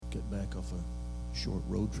back off a short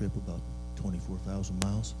road trip, about 24,000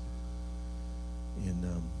 miles. And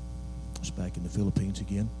I was back in the Philippines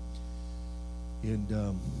again. And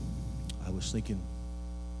I was thinking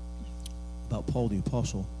about Paul the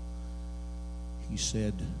Apostle. He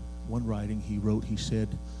said, one writing he wrote, he said,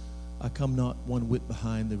 I come not one whit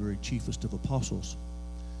behind the very chiefest of apostles.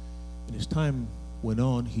 And as time went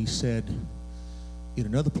on, he said, in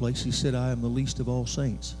another place, he said, I am the least of all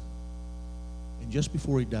saints. And just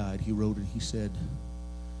before he died, he wrote it, he said,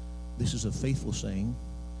 this is a faithful saying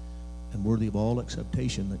and worthy of all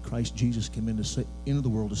acceptation, that Christ Jesus came into the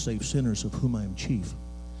world to save sinners, of whom I am chief.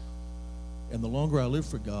 And the longer I live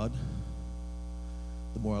for God,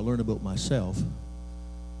 the more I learn about myself,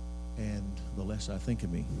 and the less I think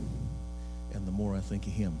of me, and the more I think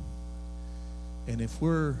of Him. And if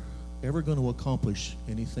we're ever going to accomplish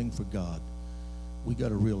anything for God, we got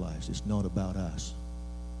to realize it's not about us.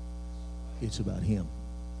 It's about Him.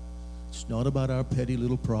 It's not about our petty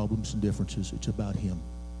little problems and differences. It's about Him.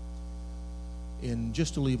 And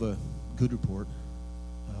just to leave a good report,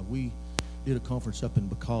 we did a conference up in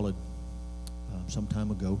Bacolod some time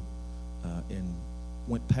ago, and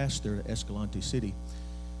went past there to Escalante City,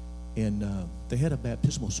 and they had a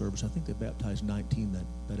baptismal service. I think they baptized 19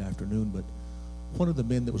 that afternoon, but one of the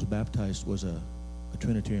men that was baptized was a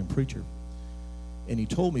Trinitarian preacher. And he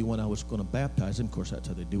told me when I was going to baptize him, of course that's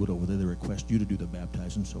how they do it over there, they request you to do the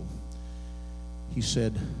baptizing, so he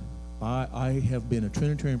said, I have been a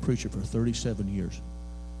Trinitarian preacher for 37 years.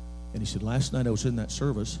 And he said, last night I was in that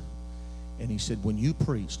service, and he said, when you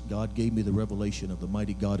preached, God gave me the revelation of the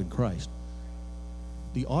mighty God in Christ.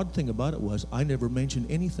 The odd thing about it was I never mentioned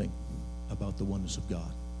anything about the oneness of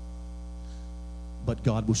God. But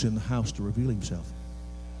God was in the house to reveal Himself.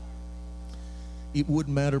 It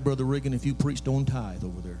wouldn't matter, Brother Reagan, if you preached on tithe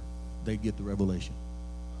over there. They'd get the revelation.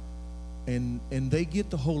 And they get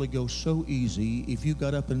the Holy Ghost so easy. If you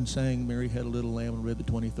got up and sang Mary Had a Little Lamb and read the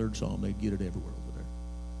 23rd Psalm, they'd get it everywhere over there.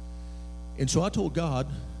 And so I told God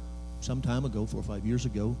some time ago, 4 or 5 years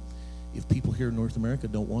ago, if people here in North America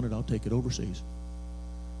don't want it, I'll take it overseas.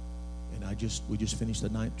 And we just finished the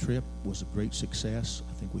 9th trip. It was a great success.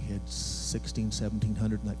 I think we had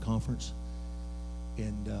 1,700 in that conference.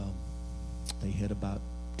 And they had about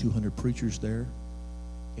 200 preachers there.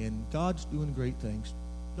 And God's doing great things.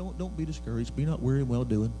 Don't be discouraged. Be not weary in well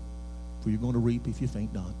doing, for you're going to reap if you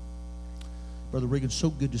faint not. Brother Reagan, so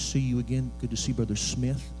good to see you again. Good to see Brother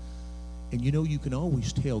Smith. And you know, you can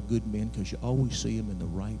always tell good men because you always see them in the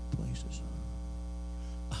right places.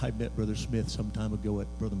 I met Brother Smith some time ago at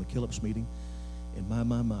Brother McKillop's meeting, and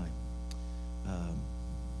my,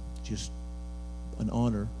 just an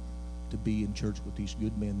honor to be in church with these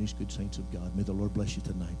good men, these good saints of God. May the Lord bless you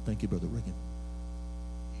tonight. Thank you, Brother Reagan.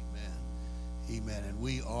 Amen. And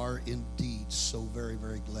we are indeed so very,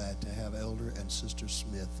 very glad to have Elder and Sister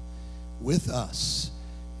Smith with us.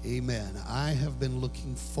 Amen. I have been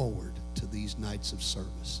looking forward to these nights of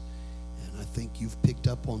service. And I think you've picked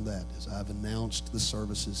up on that as I've announced the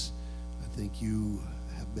services. I think you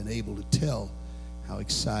have been able to tell how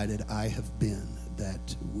excited I have been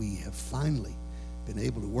that we have finally been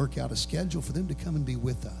able to work out a schedule for them to come and be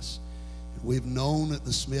with us. And we've known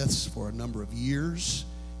the Smiths for a number of years.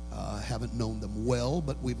 Haven't known them well,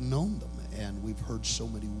 but we've known them, and we've heard so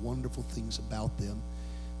many wonderful things about them.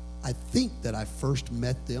 I think that I first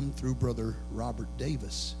met them through Brother Robert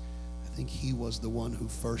Davis. I think he was the one who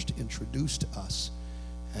first introduced us,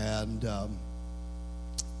 and I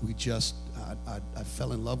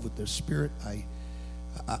fell in love with their spirit.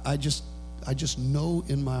 I just know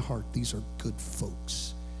in my heart these are good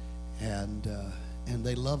folks, and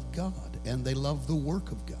they love God, and they love the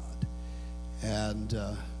work of God, and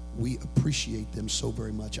we appreciate them so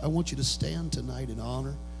very much. I want you to stand tonight in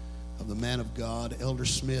honor of the man of God, Elder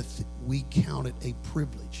Smith. We count it a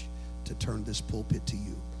privilege to turn this pulpit to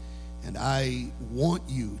you. And I want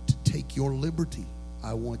you to take your liberty.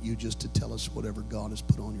 I want you just to tell us whatever God has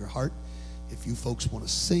put on your heart. If you folks want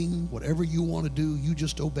to sing, whatever you want to do, you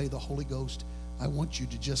just obey the Holy Ghost. I want you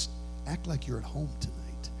to just act like you're at home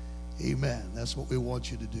tonight. Amen. That's what we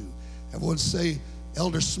want you to do. Everyone say,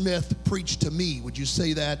 Elder Smith, preach to me. Would you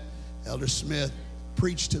say that? Elder Smith,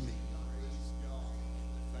 preach to me.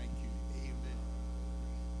 Thank you. Amen.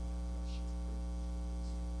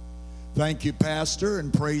 Thank you, Pastor,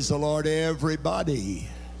 and praise the Lord, everybody.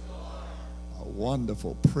 A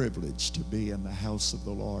wonderful privilege to be in the house of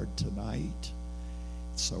the Lord tonight.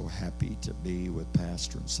 So happy to be with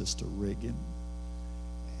Pastor and Sister Reagan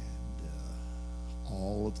and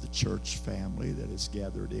all of the church family that is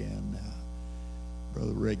gathered in.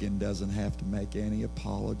 Brother Reagan doesn't have to make any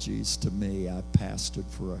apologies to me. I've pastored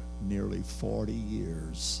for nearly 40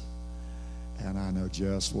 years. And I know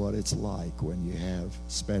just what it's like when you have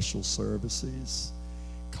special services,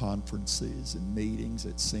 conferences, and meetings.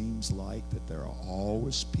 It seems like that there are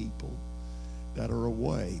always people that are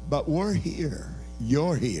away. But we're here.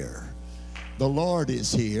 You're here. The Lord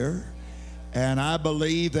is here. And I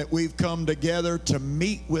believe that we've come together to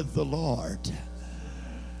meet with the Lord.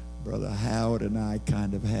 Brother Howard and I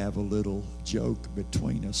kind of have a little joke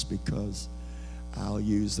between us because I'll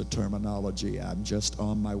use the terminology, I'm just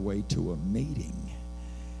on my way to a meeting.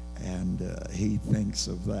 And he thinks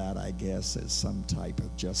of that, I guess, as some type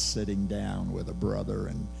of just sitting down with a brother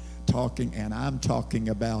and talking. And I'm talking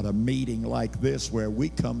about a meeting like this where we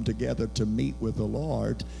come together to meet with the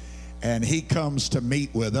Lord, and he comes to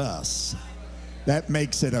meet with us. That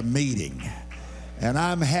makes it a meeting. And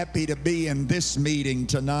I'm happy to be in this meeting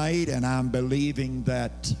tonight, and I'm believing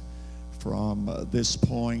that from this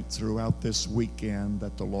point throughout this weekend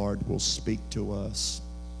that the Lord will speak to us,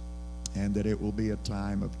 and that it will be a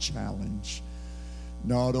time of challenge,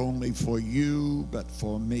 not only for you, but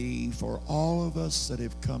for me, for all of us that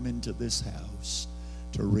have come into this house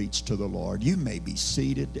to reach to the Lord. You may be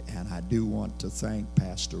seated, and I do want to thank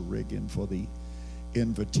Pastor Riggin for the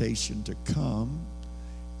invitation to come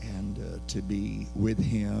and to be with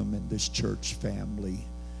him and this church family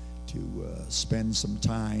to spend some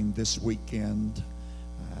time this weekend.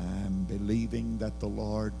 I'm believing that the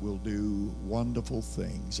Lord will do wonderful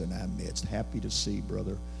things in our midst. Happy to see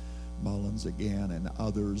Brother Mullins again and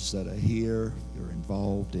others that are here. You're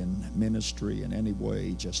involved in ministry in any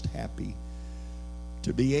way. Just happy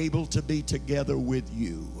to be able to be together with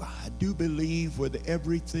you. I do believe with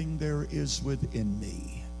everything there is within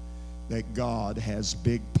me that God has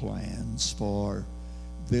big plans for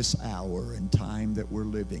this hour and time that we're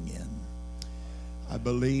living in. I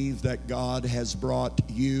believe that God has brought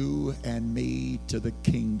you and me to the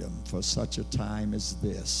kingdom for such a time as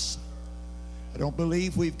this. I don't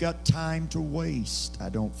believe we've got time to waste. I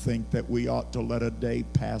don't think that we ought to let a day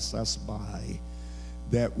pass us by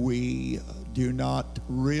that we do not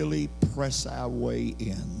really press our way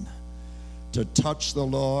in to touch the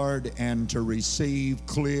Lord and to receive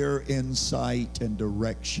clear insight and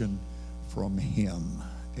direction from Him.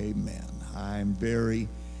 Amen. I'm very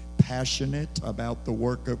passionate about the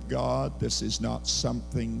work of God. This is not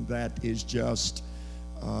something that is just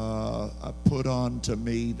put on to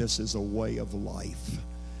me. This is a way of life.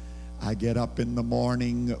 I get up in the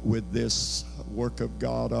morning with this work of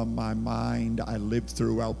God on my mind. I live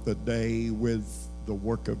throughout the day with the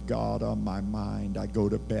work of God on my mind. I go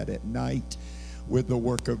to bed at night with the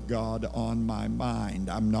work of God on my mind.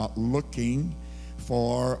 I'm not looking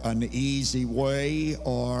for an easy way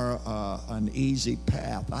or an easy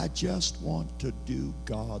path. I just want to do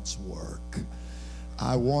God's work.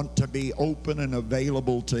 I want to be open and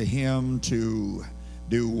available to Him to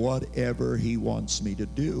do whatever He wants me to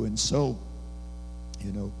do. And so,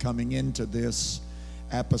 coming into this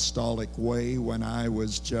apostolic way when I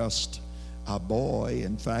was just a boy,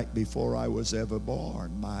 in fact, before I was ever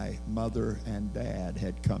born, my mother and dad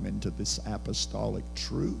had come into this apostolic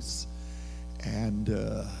truth. And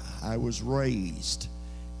I was raised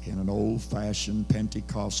in an old-fashioned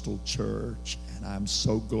Pentecostal church, and I'm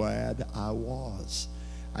so glad I was.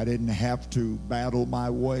 I didn't have to battle my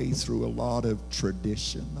way through a lot of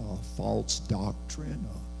tradition or false doctrine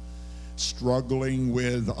or struggling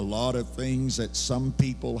with a lot of things that some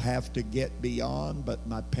people have to get beyond, but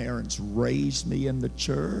my parents raised me in the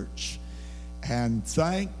church. And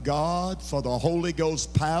thank God for the Holy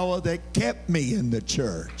Ghost power that kept me in the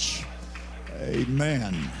church.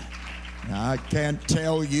 Amen. Now, I can't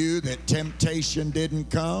tell you that temptation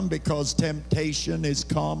didn't come, because temptation is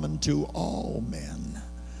common to all men.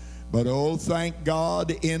 But oh, thank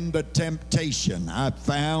God, in the temptation, I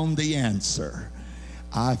found the answer.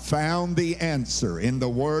 I found the answer in the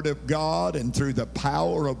Word of God and through the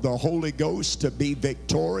power of the Holy Ghost to be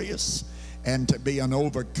victorious and to be an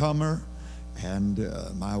overcomer. And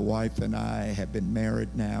my wife and I have been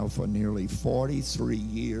married now for nearly 43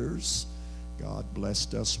 years. God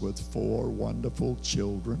blessed us with 4 wonderful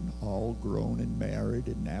children, all grown and married,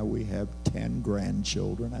 and now we have 10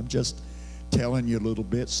 grandchildren. I'm just telling you a little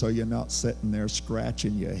bit so you're not sitting there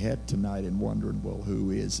scratching your head tonight and wondering, well,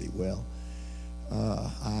 who is he? Well,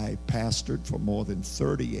 I pastored for more than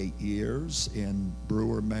 38 years in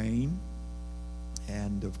Brewer, Maine,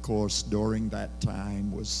 and of course during that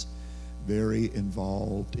time was very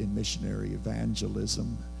involved in missionary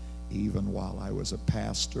evangelism, even while I was a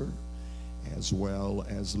pastor, as well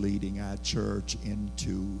as leading our church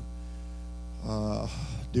into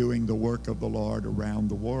doing the work of the Lord around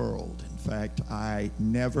the world. In fact, I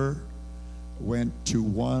never went to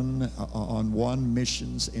on one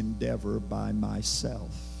missions endeavor by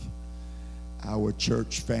myself. Our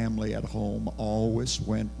church family at home always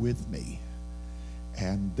went with me,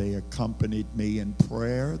 and they accompanied me in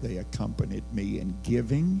prayer. They accompanied me in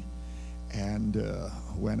giving. And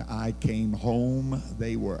when I came home,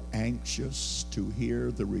 they were anxious to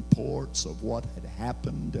hear the reports of what had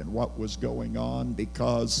happened and what was going on,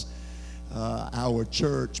 because our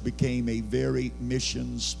church became a very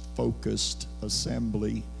missions-focused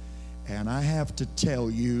assembly. And I have to tell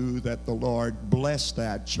you that the Lord blessed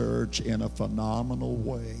that church in a phenomenal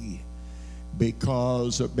way,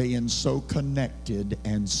 because of being so connected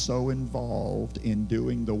and so involved in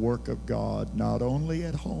doing the work of God, not only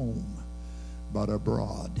at home, but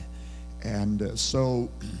abroad. And so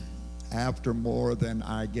after more than,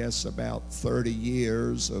 I guess, about 30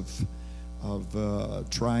 years of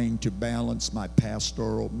trying to balance my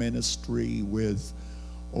pastoral ministry with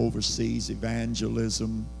overseas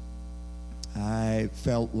evangelism, I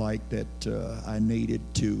felt like that I needed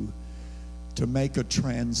to make a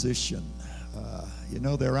transition. You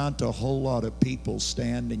know, there aren't a whole lot of people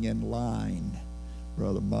standing in line,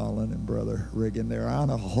 Brother Mullen and Brother Riggin. There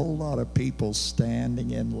aren't a whole lot of people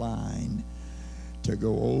standing in line to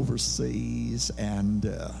go overseas and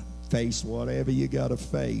face whatever you got to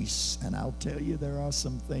face. And I'll tell you, there are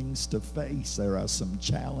some things to face. There are some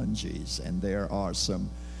challenges, and there are some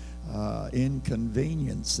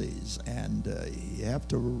inconveniences, and you have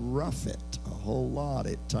to rough it a whole lot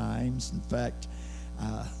at times. In fact,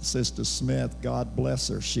 Sister Smith, God bless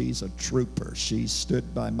her, she's a trooper. She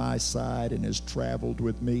stood by my side and has traveled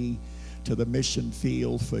with me to the mission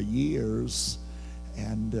field for years.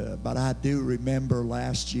 And but I do remember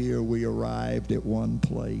last year we arrived at one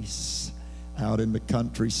place out in the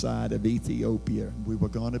countryside of Ethiopia, and we were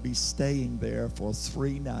going to be staying there for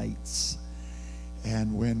 3 nights.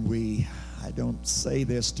 And when I don't say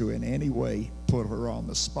this to in any way put her on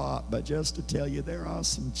the spot, but just to tell you there are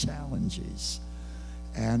some challenges.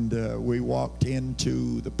 And we walked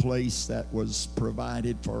into the place that was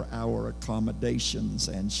provided for our accommodations,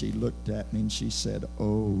 and she looked at me and she said,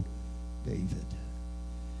 "Oh, David."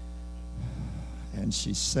 And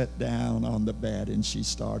she sat down on the bed and she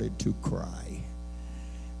started to cry.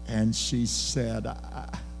 And she said,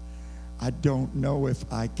 I don't know if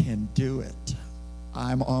I can do it.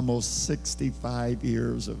 I'm almost 65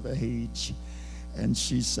 years of age. And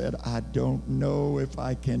she said, I don't know if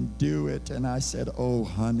I can do it. And I said, oh,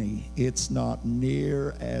 honey, it's not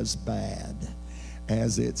near as bad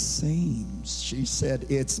as it seems. She said,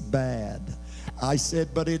 it's bad. I said,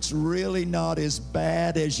 but it's really not as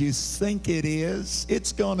bad as you think it is.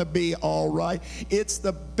 It's going to be all right. It's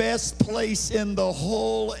the best place in the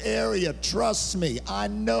whole area. Trust me, I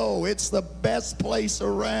know it's the best place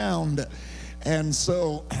around. And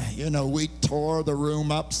so, you know, we tore the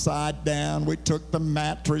room upside down. We took the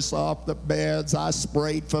mattress off the beds. I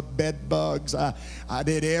sprayed for bed bugs. I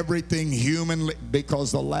did everything humanly,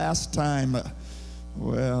 because the last time,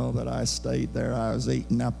 that I stayed there, I was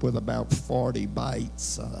eaten up with about 40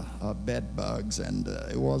 bites of bed bugs, and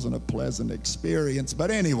it wasn't a pleasant experience.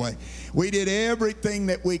 But anyway, we did everything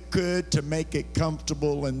that we could to make it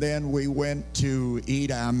comfortable, and then we went to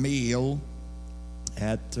eat our meal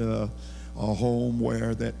at a home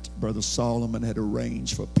where that Brother Solomon had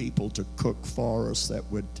arranged for people to cook for us that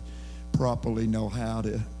would properly know how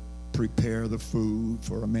to prepare the food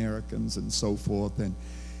for Americans and so forth. And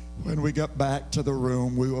when we got back to the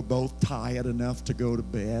room, we were both tired enough to go to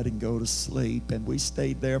bed and go to sleep. And we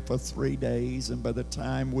stayed there for 3 days. And by the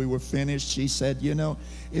time we were finished, she said, you know,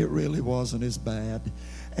 it really wasn't as bad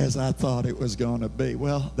as I thought it was going to be.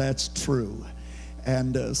 Well, that's true.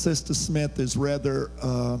 And Sister Smith is rather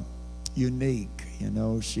unique. You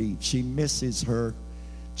know, she misses her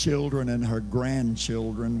children and her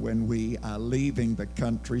grandchildren when we are leaving the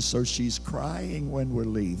country. So she's crying when we're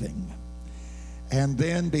leaving. And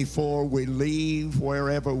then before we leave,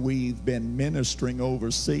 wherever we've been ministering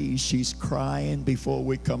overseas, she's crying before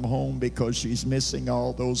we come home because she's missing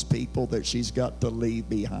all those people that she's got to leave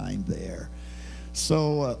behind there.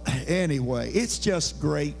 So anyway, it's just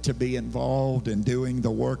great to be involved in doing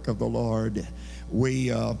the work of the Lord. We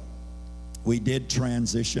did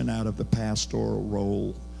transition out of the pastoral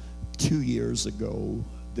role 2 years ago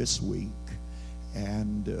this week,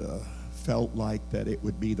 and felt like that it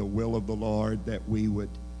would be the will of the Lord that we would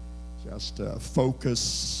just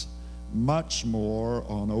focus much more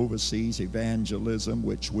on overseas evangelism,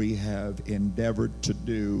 which we have endeavored to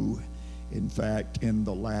do. In fact, in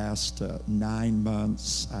the last 9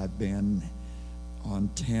 months, I've been on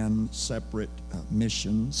 10 separate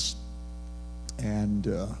missions, and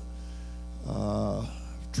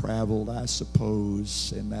traveled, I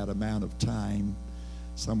suppose, in that amount of time,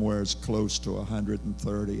 somewhere as close to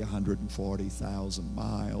 130, 140,000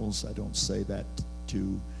 miles. I don't say that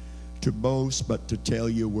to boast, but to tell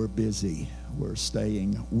you we're busy. We're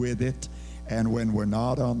staying with it. And when we're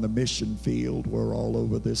not on the mission field, we're all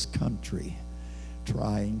over this country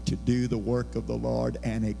trying to do the work of the Lord,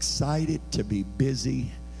 and excited to be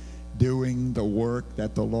busy doing the work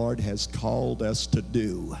that the Lord has called us to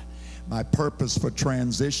do. My purpose for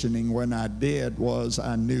transitioning when I did was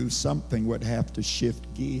I knew something would have to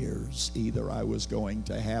shift gears. Either I was going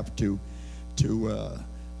to have to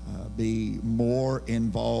be more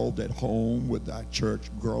involved at home with our church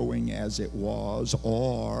growing as it was,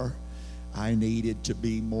 or I needed to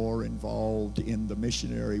be more involved in the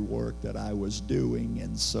missionary work that I was doing.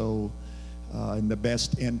 And so in the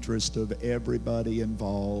best interest of everybody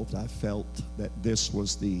involved, I felt that this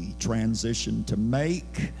was the transition to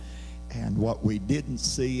make. And what we didn't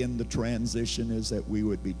see in the transition is that we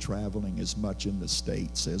would be traveling as much in the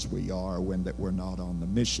States as we are when that we're not on the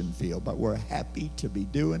mission field. But we're happy to be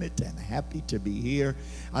doing it and happy to be here.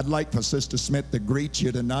 I'd like for Sister Smith to greet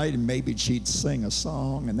you tonight, and maybe she'd sing a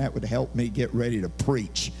song, and that would help me get ready to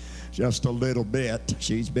preach just a little bit.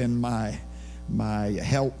 She's been my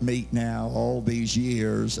helpmeet now all these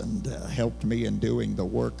years, and helped me in doing the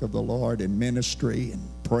work of the Lord in ministry, and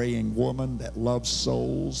praying woman that loves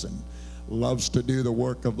souls and loves to do the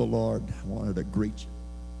work of the Lord. I wanted to greet you.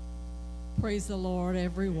 Praise the Lord,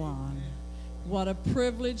 everyone. What a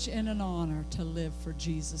privilege and an honor to live for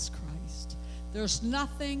Jesus Christ. There's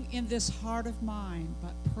nothing in this heart of mine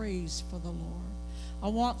but praise for the Lord. I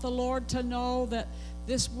want the Lord to know that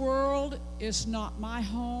this world is not my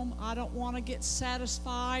home. I don't want to get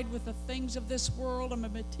satisfied with the things of this world and my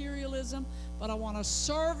materialism, but I want to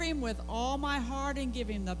serve Him with all my heart and give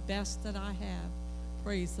Him the best that I have.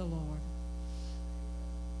 Praise the Lord.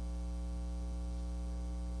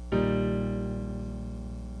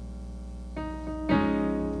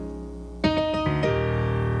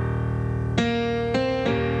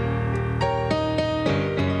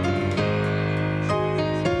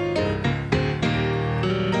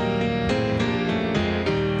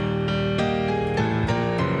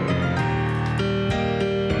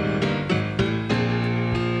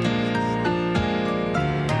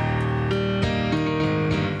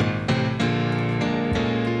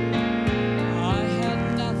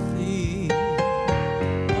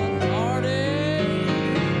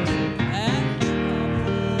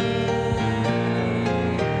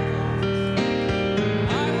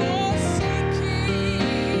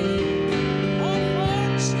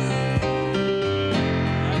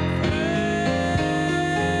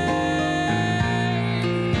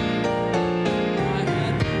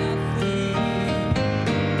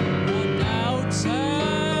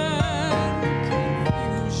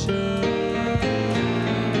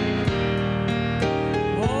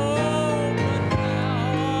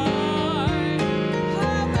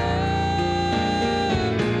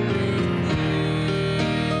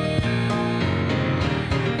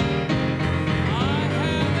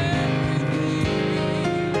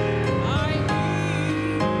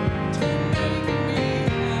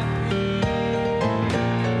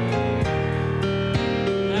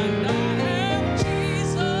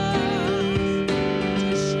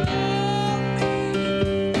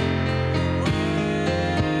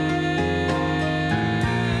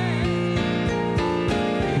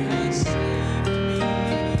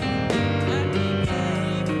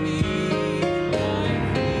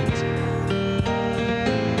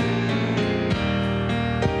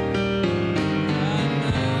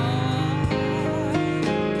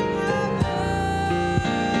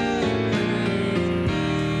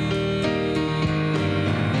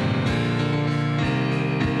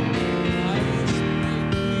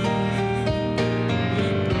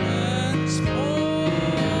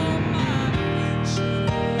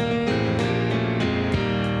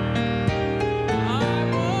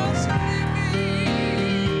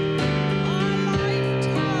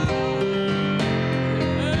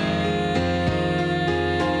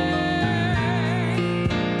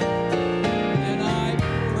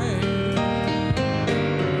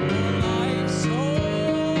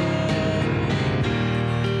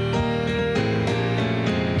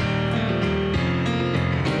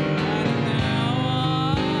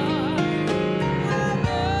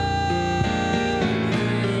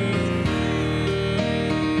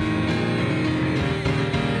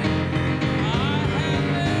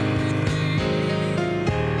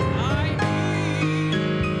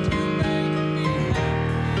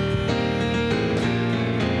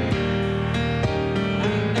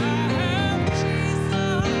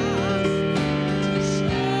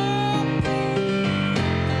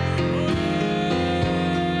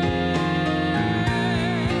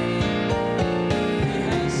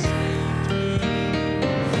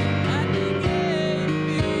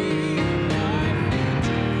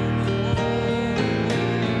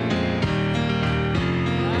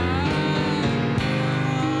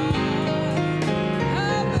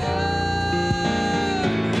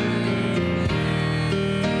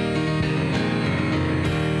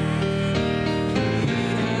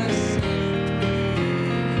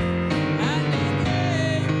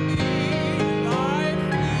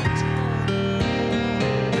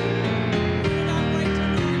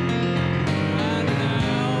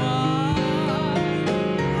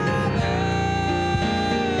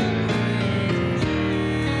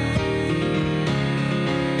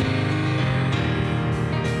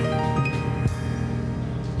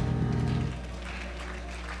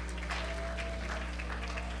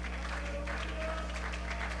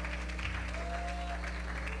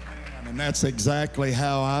 that's exactly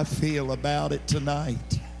how I feel about it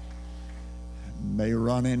tonight. May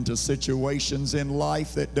run into situations in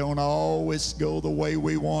life that don't always go the way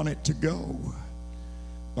we want it to go.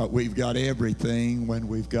 But we've got everything when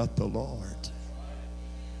we've got the Lord.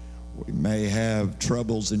 We may have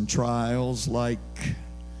troubles and trials like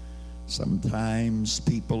sometimes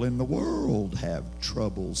people in the world have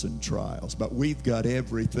troubles and trials. But we've got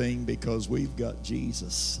everything because we've got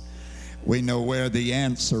Jesus. We know where the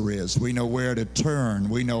answer is. We know where to turn.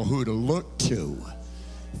 We know who to look to.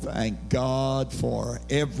 Thank God for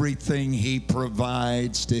everything He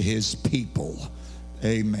provides to His people.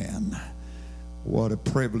 Amen. What a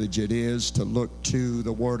privilege it is to look to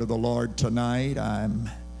the Word of the Lord tonight. I'm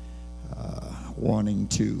wanting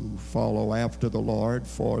to follow after the Lord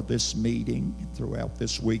for this meeting throughout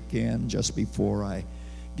this weekend. Just before I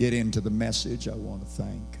get into the message, I want to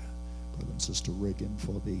thank Brother and Sister Riggin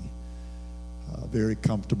for the very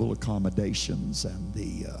comfortable accommodations and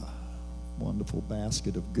the wonderful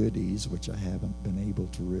basket of goodies, which I haven't been able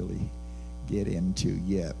to really get into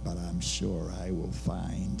yet, but I'm sure I will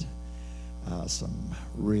find some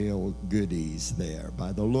real goodies there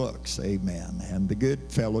by the looks. Amen. And the good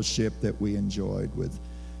fellowship that we enjoyed with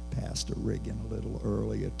Pastor Riggin a little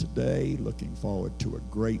earlier today. Looking forward to a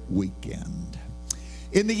great weekend.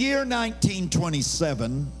 In the year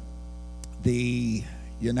 1927, the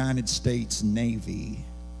United States Navy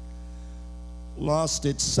lost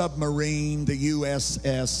its submarine, the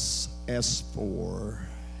USS S4,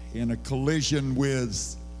 in a collision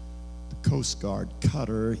with the Coast Guard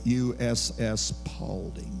cutter USS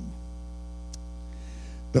Paulding.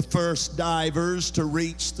 The first divers to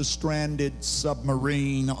reach the stranded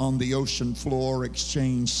submarine on the ocean floor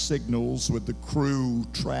exchanged signals with the crew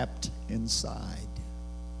trapped inside.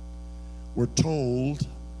 We're told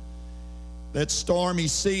that stormy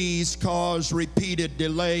seas caused repeated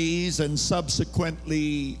delays, and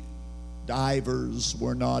subsequently divers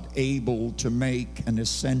were not able to make an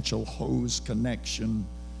essential hose connection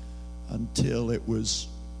until it was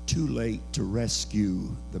too late to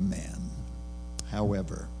rescue the men.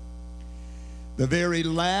 However, the very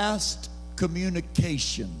last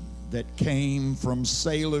communication that came from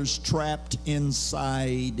sailors trapped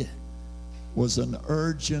inside was an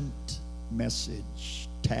urgent message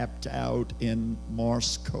tapped out in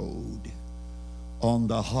Morse code on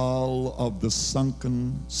the hull of the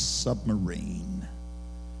sunken submarine.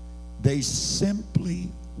 They simply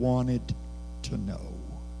wanted to know,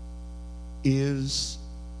 is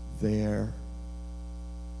there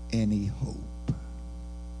any hope?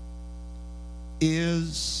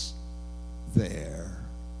 Is there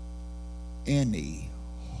any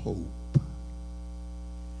hope?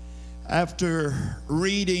 After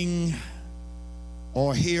reading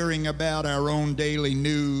or hearing about our own daily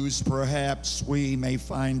news, perhaps we may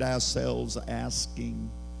find ourselves asking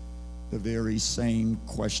the very same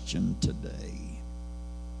question today.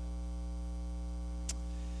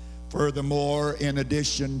 Furthermore, in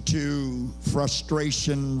addition to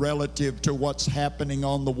frustration relative to what's happening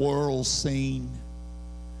on the world scene,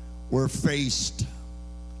 we're faced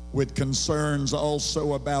with concerns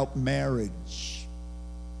also about marriage,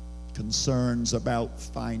 concerns about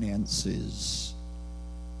finances,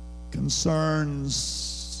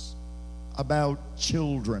 concerns about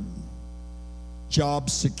children, job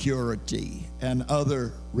security, and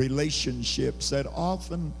other relationships that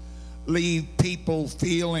often leave people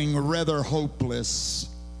feeling rather hopeless,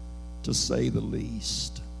 to say the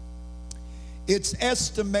least. It's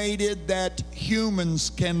estimated that humans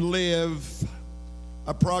can live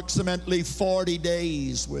approximately 40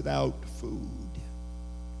 days without food.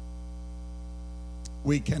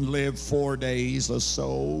 We can live 4 days or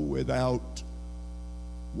so without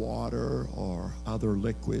water or other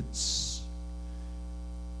liquids.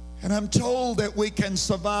 And I'm told that we can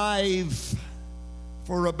survive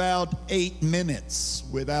for about 8 minutes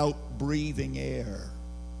without breathing air.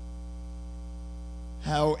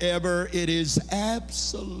 However, it is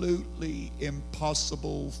absolutely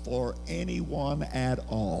impossible for anyone at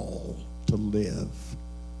all to live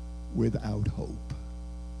without hope.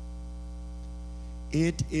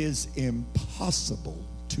 It is impossible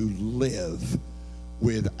to live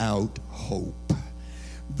without hope.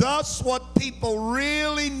 Thus, what people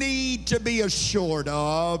really need to be assured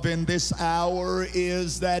of in this hour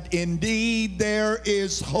is that indeed there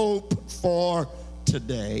is hope for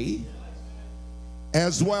today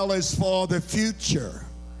as well as for the future.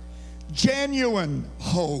 Genuine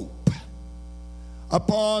hope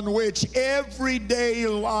upon which everyday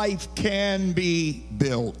life can be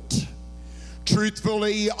built.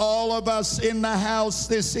 Truthfully, all of us in the house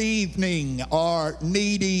this evening are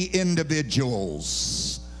needy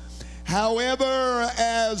individuals. However,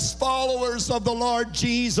 as followers of the Lord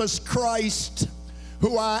Jesus Christ,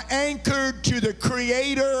 who are anchored to the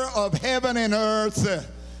Creator of heaven and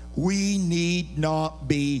earth, we need not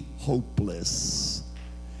be hopeless.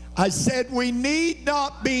 I said we need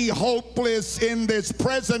not be hopeless in this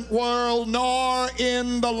present world, nor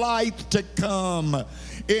in the life to come.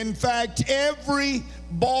 In fact, every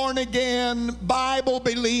born-again,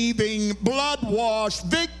 Bible-believing, blood-washed,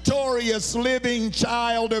 victorious, living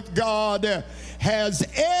child of God has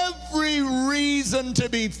every reason to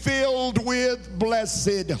be filled with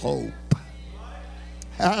blessed hope.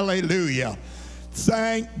 Hallelujah.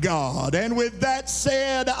 Thank God. And with that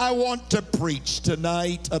said, I want to preach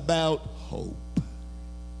tonight about hope.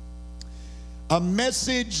 A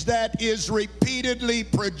message that is repeatedly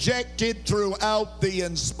projected throughout the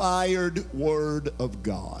inspired Word of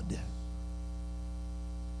God.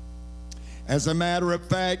 As a matter of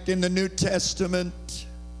fact, in the New Testament,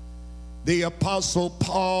 the Apostle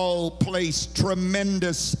Paul placed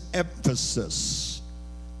tremendous emphasis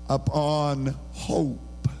upon hope.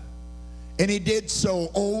 And he did so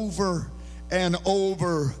over and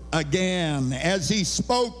over again as he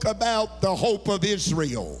spoke about the hope of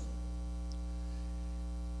Israel,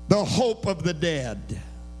 the hope of the dead.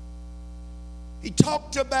 He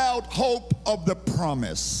talked about hope of the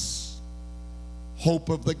promise, hope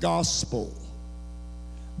of the gospel,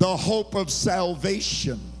 the hope of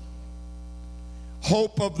salvation,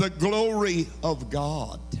 hope of the glory of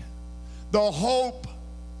God, the hope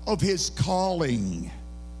of his calling,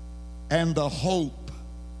 and the hope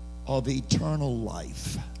of eternal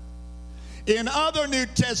life. In other New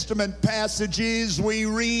Testament passages, we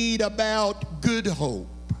read about good hope,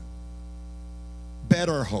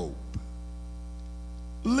 better hope,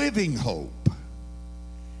 living hope.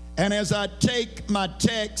 And as I take my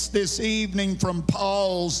text this evening from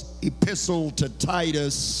Paul's epistle to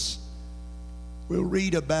Titus, we'll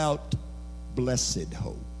read about blessed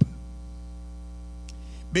hope.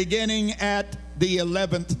 Beginning at the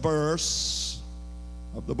 11th verse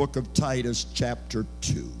of the book of Titus, chapter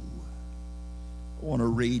 2. I want to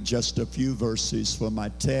read just a few verses from my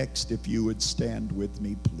text. If you would stand with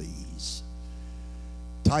me, please.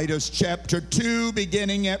 Titus chapter 2,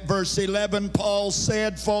 beginning at verse 11, Paul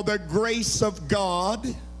said, "For the grace of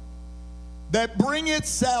God that bringeth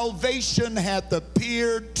salvation hath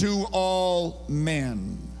appeared to all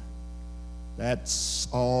men." That's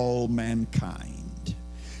all mankind.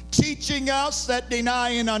 "Teaching us that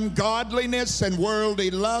denying ungodliness and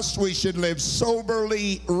worldly lust, we should live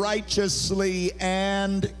soberly, righteously,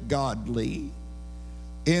 and godly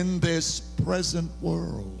in this present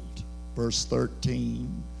world." Verse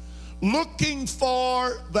 13, "Looking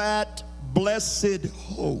for that blessed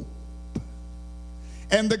hope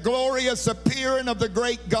and the glorious appearing of the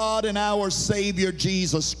great God and our Savior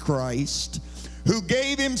Jesus Christ, who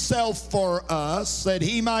gave himself for us, that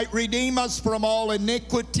he might redeem us from all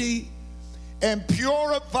iniquity and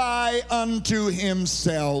purify unto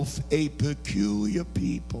himself a peculiar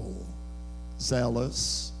people,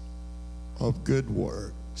 zealous of good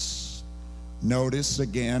works." Notice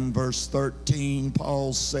again, verse 13,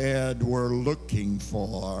 Paul said we're looking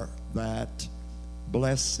for that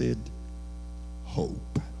blessed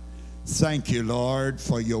hope. Thank you, Lord,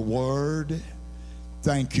 for your word.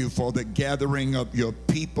 Thank you for the gathering of your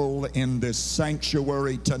people in this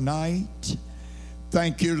sanctuary tonight.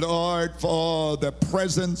 Thank you, Lord, for the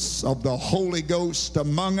presence of the Holy Ghost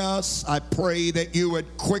among us. I pray that you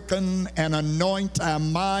would quicken and anoint our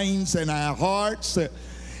minds and our hearts.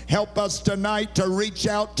 Help us tonight to reach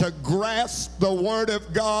out to grasp the Word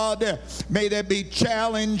of God. May there be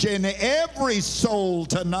challenge in every soul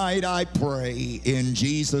tonight, I pray, in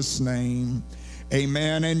Jesus' name.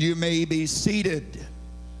 Amen. And you may be seated.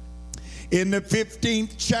 In the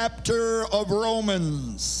 15th chapter of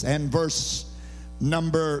Romans and verse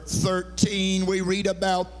number 13, we read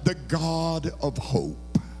about the God of hope.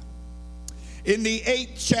 In the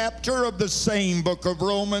 8th chapter of the same book of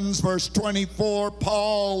Romans, verse 24,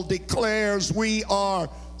 Paul declares we are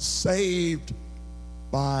saved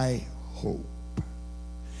by hope.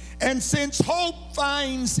 And since hope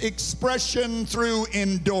finds expression through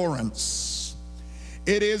endurance,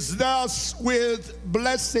 it is thus with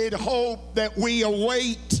blessed hope that we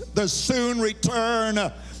await the soon return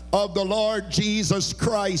of the Lord Jesus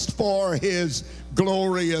Christ for his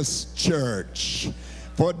glorious church.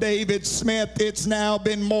 For David Smith, it's now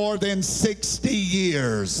been more than 60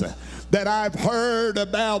 years that I've heard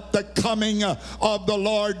about the coming of the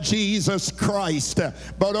Lord Jesus Christ.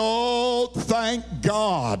 But oh, thank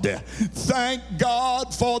God. Thank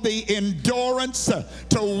God for the endurance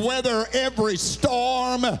to weather every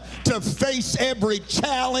storm, to face every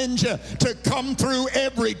challenge, to come through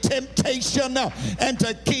every temptation, and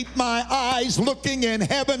to keep my eyes looking in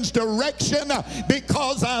heaven's direction,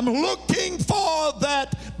 because I'm looking for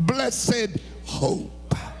that blessed hope.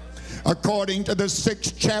 According to the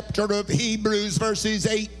 6th chapter of Hebrews, verses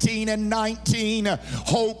 18 and 19,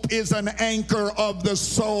 hope is an anchor of the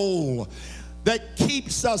soul that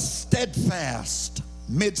keeps us steadfast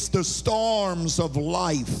midst the storms of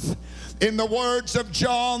life. In the words of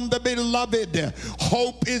John the Beloved,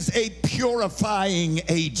 hope is a purifying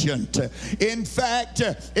agent. In fact,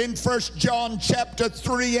 in 1 John chapter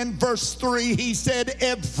 3 and verse 3, he said,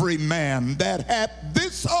 every man that hath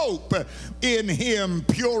this hope in him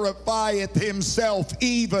purifieth himself,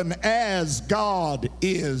 even as God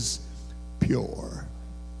is pure.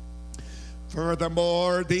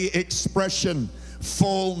 Furthermore, the expression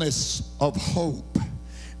fullness of hope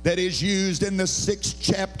that is used in the 6th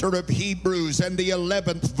chapter of Hebrews and the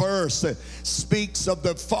 11th verse speaks of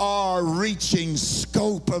the far-reaching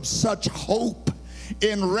scope of such hope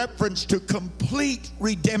in reference to complete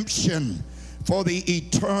redemption for the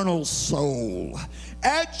eternal soul.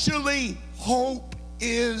 Actually, hope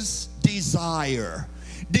is desire.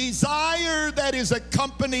 Desire that is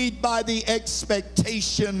accompanied by the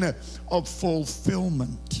expectation of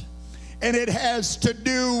fulfillment. And it has to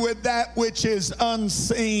do with that which is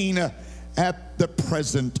unseen at the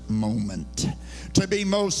present moment. To be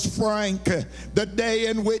most frank, the day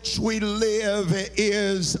in which we live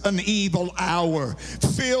is an evil hour,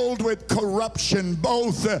 filled with corruption,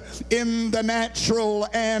 both in the natural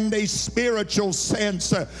and a spiritual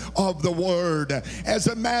sense of the word. As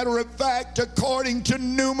a matter of fact, according to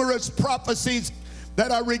numerous prophecies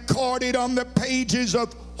that are recorded on the pages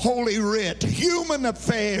of Holy Writ, human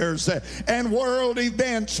affairs and world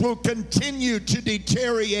events will continue to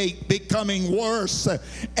deteriorate, becoming worse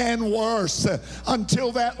and worse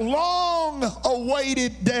until that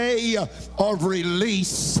long-awaited day of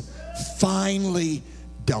release finally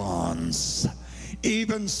dawns.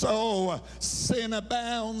 Even so, sin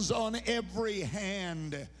abounds on every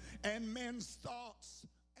hand, and men's thoughts